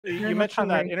You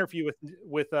mentioned that interview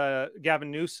with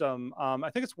Gavin Newsom. I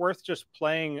think it's worth just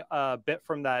playing a bit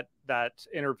from that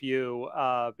interview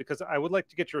because I would like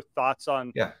to get your thoughts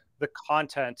on the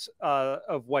content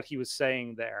of what he was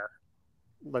saying there.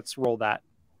 Let's roll that.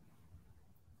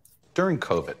 During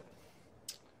COVID,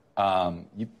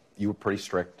 you were pretty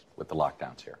strict with the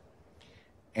lockdowns here,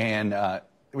 and there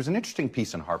was an interesting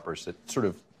piece in Harper's that sort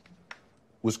of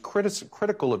was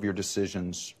critical of your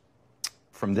decisions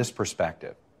from this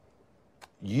perspective.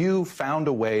 You found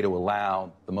a way to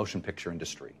allow the motion picture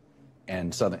industry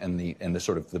and the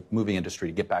sort of the movie industry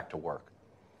to get back to work,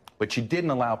 but you didn't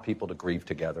allow people to grieve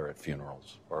together at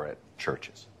funerals or at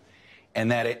churches,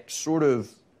 and that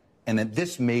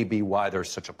this may be why there's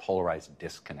such a polarized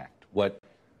disconnect. What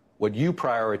you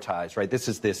prioritize, right? This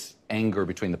is this anger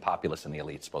between the populace and the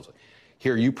elite, supposedly.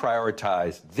 Here, you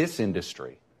prioritize this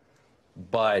industry,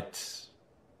 but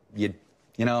you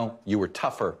were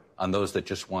tougher on those that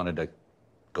just wanted to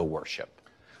go worship.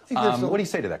 What do you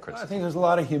say to that criticism? I think there's a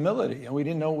lot of humility, and we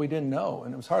didn't know what we didn't know,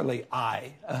 and it was hardly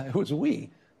it was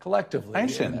we, collectively. I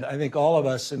understand that. I think all of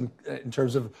us, in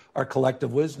terms of our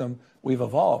collective wisdom, we've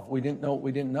evolved. We didn't know what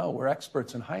we didn't know. We're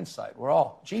experts in hindsight. We're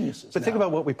all geniuses. But think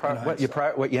about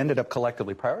what you ended up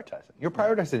collectively prioritizing. You're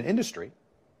prioritizing industry,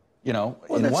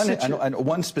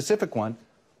 one specific one,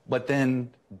 but then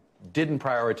didn't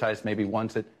prioritize maybe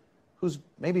ones whose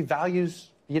maybe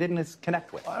values you didn't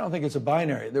connect with. I don't think it's a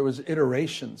binary. There was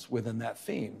iterations within that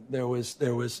theme. There was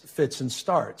fits and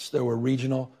starts. There were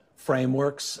regional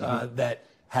frameworks that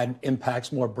had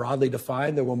impacts more broadly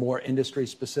defined. There were more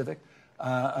industry-specific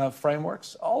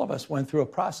frameworks. All of us went through a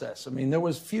process. I mean, there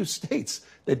was few states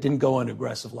that didn't go into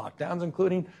aggressive lockdowns,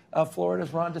 incling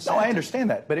Florida's Ron DeSantis. No, I understand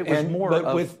that, but it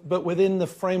was but within the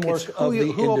framework of the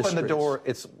industry. Who opened the door?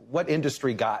 It's what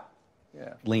industry got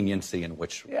leniency and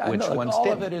which ones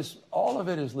didn't. All of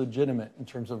it is legitimate in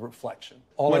terms of reflection.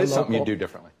 What is something you do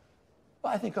differently?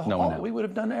 Well, I think we would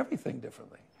have done everything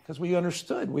differently because we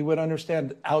understood. We would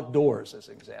understand outdoors, as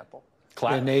an example.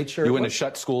 The nature. You wouldn't have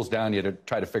shut schools down. You'd have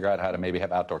tried to figure out how to maybe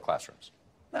have outdoor classrooms.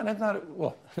 No, that's not.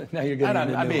 Well, now you're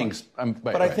getting into nuance.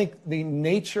 But I think the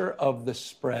nature of the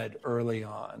spread early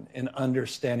on, and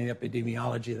understanding the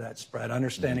epidemiology of that spread,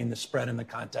 understanding the spread in the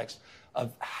context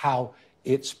of how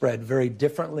it spread very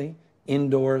differently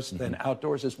indoors than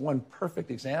outdoors, is one perfect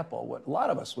example of what a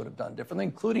lot of us would have done differently,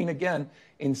 including, again,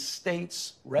 in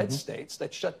states, red states,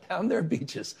 that shut down their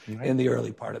beaches in the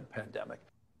early part of the pandemic.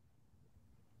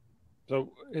 So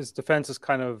his defense is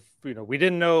kind of, we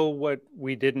didn't know what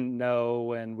we didn't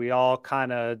know, and we all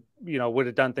kind of, would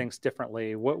have done things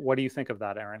differently. What do you think of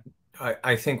that, Aaron?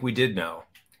 I think we did know.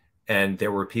 And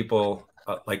there were people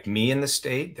like me in the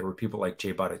state. There were people like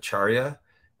Jay Bhattacharya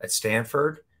at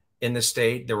Stanford in the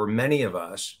state. There were many of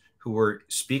us who were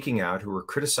speaking out, who were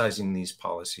criticizing these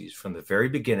policies from the very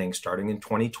beginning, starting in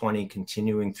 2020,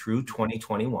 continuing through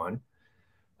 2021.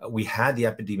 We had the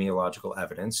epidemiological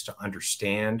evidence to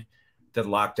understand that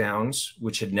lockdowns,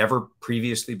 which had never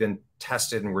previously been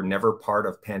tested and were never part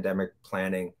of pandemic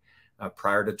planning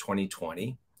prior to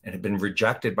 2020 and had been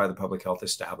rejected by the public health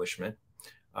establishment.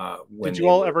 Did you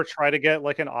all ever try to get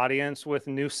like an audience with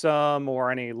Newsom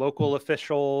or any local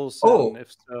officials? Oh, and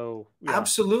if so,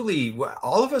 absolutely.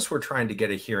 All of us were trying to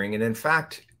get a hearing. And in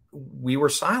fact, we were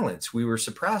silenced. We were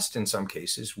suppressed in some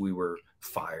cases. We were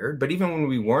fired. But even when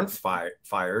we weren't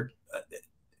fired,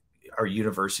 our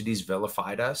universities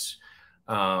vilified us.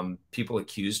 People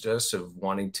accused us of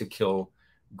wanting to kill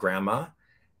grandma.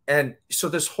 And so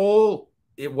this whole,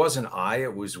 it wasn't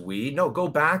it was we. No, go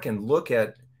back and look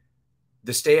at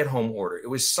the stay-at-home order.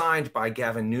 It was signed by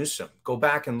Gavin Newsom. Go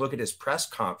back and look at his press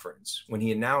conference when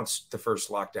he announced the first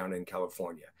lockdown in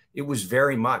California. It was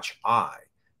very much, I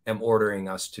am ordering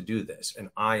us to do this,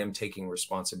 and I am taking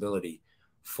responsibility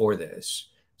for this.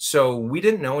 So we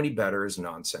didn't know any better is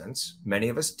nonsense. Many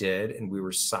of us did, and we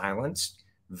were silenced,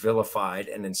 vilified,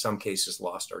 and in some cases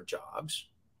lost our jobs.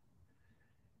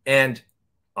 And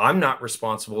I'm not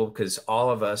responsible because all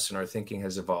of us and our thinking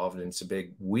has evolved, and it's a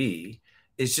big we.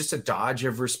 It's just a dodge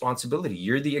of responsibility.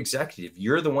 You're the executive.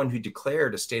 You're the one who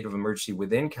declared a state of emergency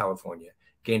within California,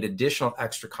 gained additional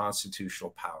extra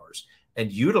constitutional powers,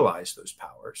 and utilized those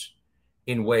powers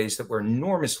in ways that were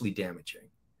enormously damaging,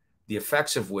 the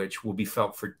effects of which will be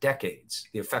felt for decades.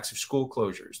 The effects of school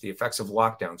closures, the effects of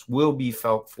lockdowns will be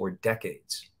felt for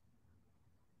decades.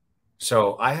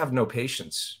 So I have no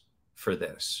patience for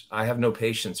this. I have no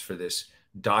patience for this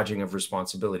dodging of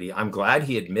responsibility. I'm glad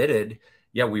he admitted,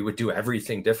 yeah, we would do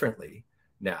everything differently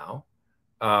now.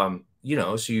 So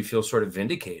you feel sort of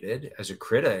vindicated as a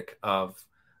critic of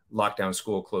lockdown,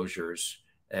 school closures,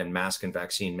 and mask and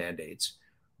vaccine mandates.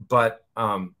 But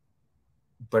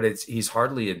but he's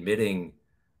hardly admitting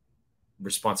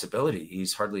responsibility.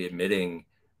 He's hardly admitting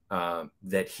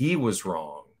that he was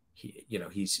wrong.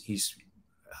 He's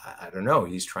I don't know.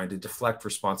 He's trying to deflect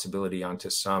responsibility onto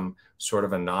some sort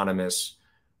of anonymous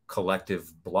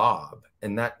collective blob,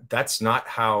 and that's not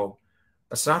how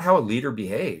a leader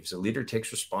behaves. A leader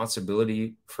takes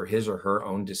responsibility for his or her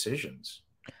own decisions.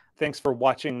 Thanks for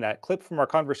watching that clip from our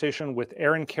conversation with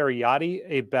Aaron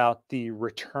Kheriaty about the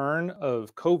return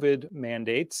of COVID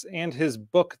mandates and his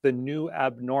book, The New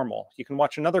Abnormal. You can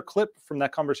watch another clip from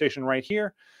that conversation right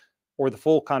here, or the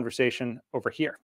full conversation over here.